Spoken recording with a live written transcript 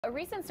A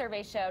recent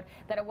survey showed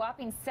that a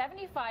whopping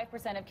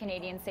 75% of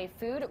Canadians say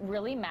food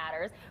really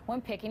matters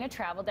when picking a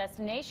travel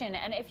destination.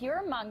 And if you're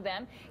among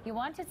them, you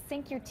want to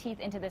sink your teeth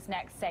into this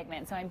next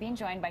segment. So I'm being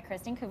joined by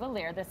Christina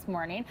Couvelier this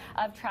morning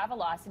of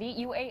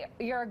Travelocity.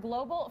 You're a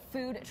global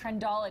food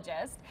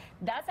trendologist.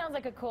 That sounds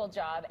like a cool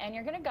job. And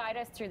you're going to guide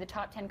us through the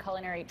top 10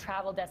 culinary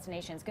travel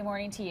destinations. Good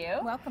morning to you.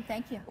 Welcome.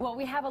 Thank you. Well,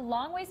 we have a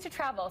long ways to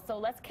travel, so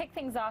let's kick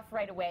things off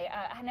right away.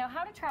 Now,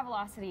 how did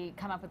Travelocity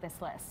come up with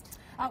this list?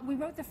 We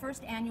wrote the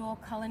first annual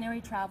Culinary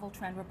Travel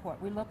Trend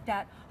Report. We looked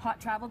at hot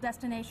travel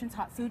destinations,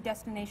 hot food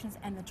destinations,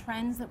 and the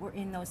trends that were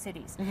in those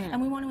cities. And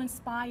we want to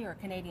inspire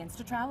Canadians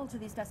to travel to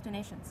these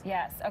destinations.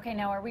 Yes. Okay,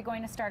 now are we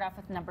going to start off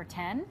with number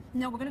 10?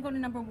 No, we're going to go to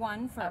number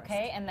 1 first.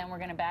 Okay, and then we're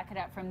going to back it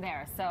up from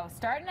there. So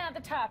starting at the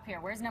top here,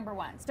 where's number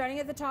 1? Starting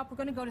at the top, we're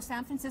going to go to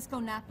San Francisco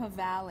Napa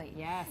Valley.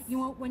 Yes.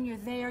 When you're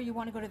there, you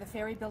want to go to the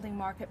Ferry Building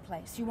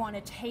Marketplace. You want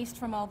to taste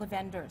from all the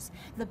vendors.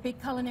 The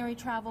big culinary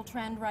travel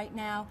trend right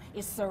now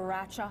is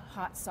sriracha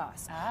hot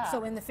sauce.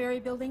 So in the Ferry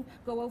Building,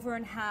 go over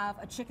and have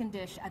a chicken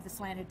dish at the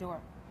slanted door.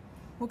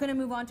 We're going to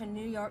move on to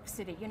New York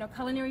City. You know,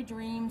 culinary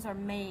dreams are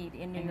made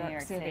in New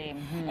York City.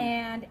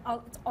 And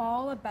it's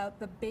all about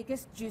the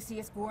biggest,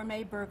 juiciest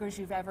gourmet burgers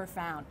you've ever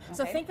found.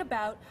 So think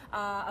about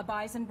a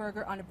bison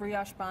burger on a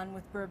brioche bun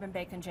with bourbon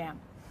bacon jam.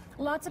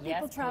 Lots of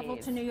people travel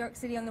to New York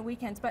City on the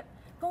weekends, but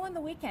go on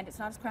the weekend. It's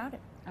not as crowded.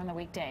 On the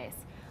weekdays.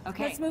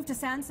 Okay. Let's move to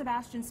San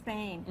Sebastian,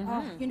 Spain.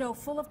 You know,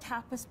 full of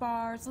tapas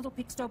bars, little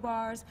picto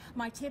bars.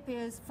 My tip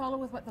is follow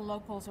with what the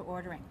locals are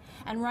ordering.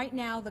 And right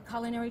now, the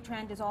culinary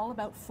trend is all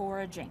about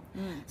foraging.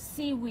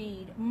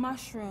 Seaweed,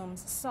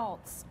 mushrooms,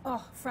 salts,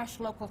 fresh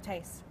local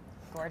tastes.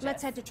 Gorgeous.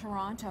 Let's head to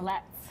Toronto.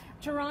 Let's.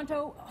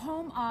 Toronto,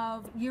 home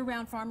of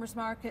year-round farmers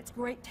markets,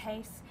 great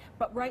tastes,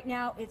 but right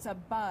now it's a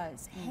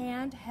buzz.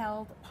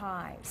 Handheld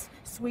pies,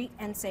 sweet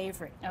and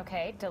savory.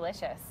 Okay,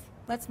 delicious.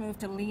 Let's move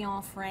to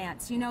Lyon,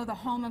 France. You know, the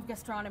home of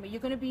gastronomy. You're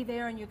going to be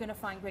there and you're going to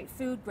find great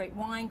food, great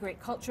wine,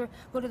 great culture.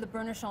 Go to the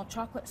Bernachon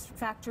chocolate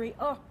factory,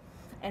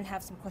 and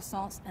have some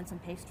croissants and some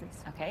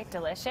pastries. Okay,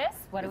 delicious.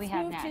 What do we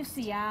have next? Let's move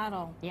to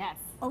Seattle. Yes.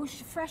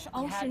 Fresh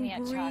ocean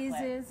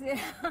breezes.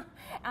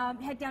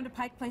 Head down to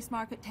Pike Place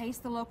Market,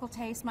 taste the local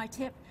taste. My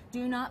tip,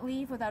 do not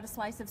leave without a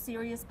slice of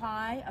serious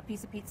pie, a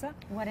piece of pizza.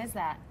 What is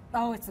that?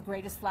 Oh, it's the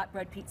greatest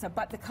flatbread pizza.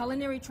 But the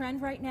culinary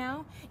trend right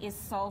now is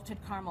salted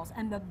caramels.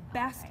 And the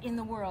best in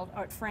the world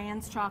are at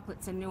Fran's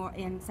Chocolates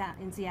in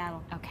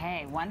Seattle.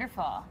 Okay,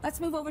 wonderful. Let's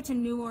move over to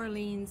New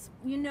Orleans.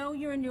 You know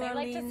you're in New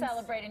Orleans. They like to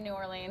celebrate in New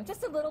Orleans.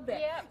 Just a little bit.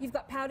 Yep. You've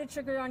got powdered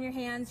sugar on your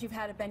hands. You've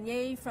had a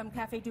beignet from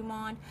Café du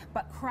Monde.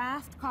 But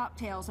craft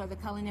cocktails are the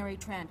culinary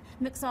trend.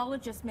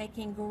 Mixologists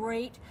making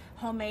great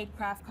homemade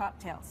craft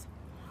cocktails.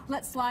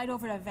 Let's slide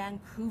over to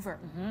Vancouver.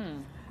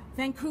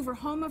 Vancouver,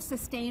 home of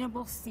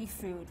sustainable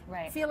seafood.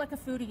 Right. Feel like a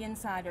foodie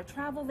insider.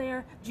 Travel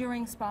there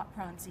during spot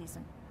prawn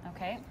season.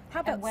 Okay.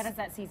 How about, and what is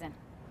that season?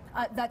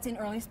 That's in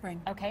early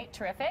spring. Okay,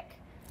 terrific.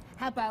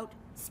 How about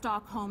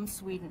Stockholm,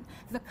 Sweden?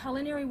 The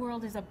culinary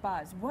world is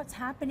abuzz. What's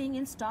happening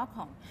in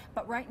Stockholm?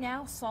 But right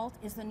now, salt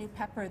is the new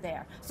pepper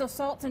there. So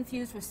salt's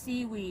infused with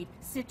seaweed,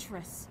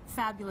 citrus,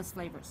 fabulous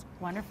flavors.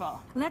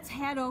 Wonderful. Let's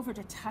head over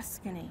to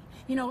Tuscany.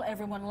 You know,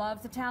 everyone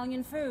loves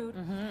Italian food.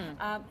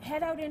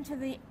 Head out into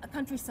the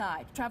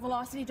countryside.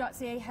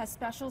 Travelocity.ca has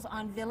specials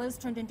on villas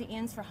turned into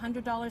inns for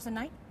 $100 a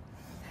night.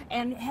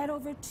 And head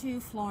over to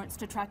Florence,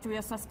 to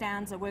Trattoria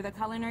Sostanza, where the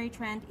culinary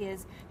trend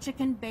is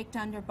chicken baked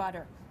under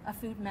butter, a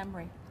food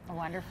memory.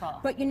 Wonderful.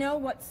 But you know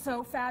what's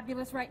so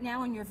fabulous right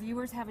now, and your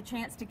viewers have a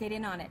chance to get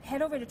in on it?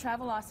 Head over to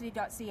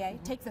Travelocity.ca,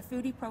 take the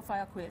foodie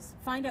profile quiz,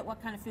 find out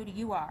what kind of foodie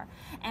you are,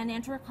 and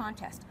enter a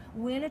contest.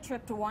 Win a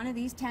trip to one of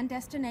these 10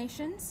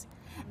 destinations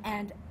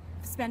and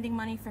spending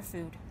money for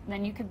food.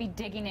 Then you could be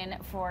digging in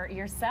for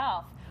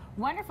yourself.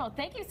 Wonderful.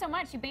 Thank you so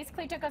much. You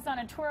basically took us on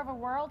a tour of a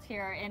world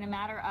here in a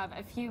matter of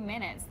a few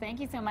minutes.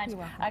 Thank you so much,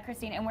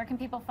 Christine. And where can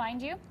people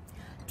find you?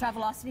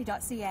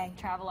 Travelocity.ca.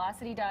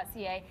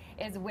 Travelocity.ca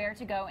is where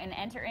to go and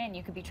enter in.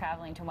 You could be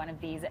traveling to one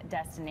of these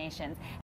destinations.